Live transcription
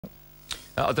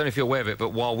I don't know if you're aware of it, but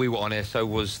while we were on air, so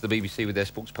was the BBC with their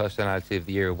Sports Personality of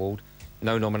the Year award.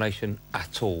 No nomination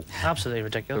at all. Absolutely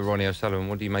ridiculous. For Ronnie O'Sullivan.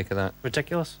 What do you make of that?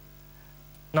 Ridiculous.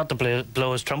 Not to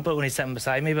blow his trumpet when he's sitting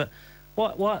beside me, but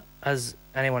what has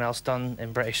anyone else done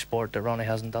in British sport that Ronnie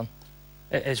hasn't done?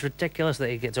 It's ridiculous that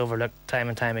he gets overlooked time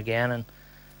and time again, and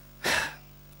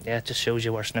yeah, it just shows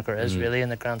you where snooker is really in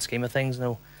the grand scheme of things.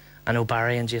 No, I know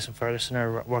Barry and Jason Ferguson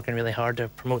are working really hard to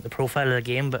promote the profile of the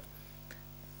game, but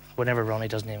whenever Ronnie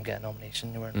doesn't even get a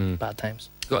nomination, we're in bad times.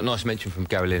 Got a nice mention from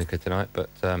Gary Lineker tonight, but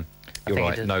you're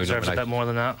right, no nomination. Deserves a bit more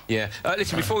than that. Yeah.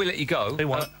 Listen, before we let you go, who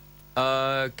won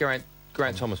it? Geraint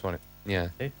Thomas won it. Yeah.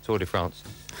 Who? Tour de France.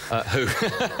 Who?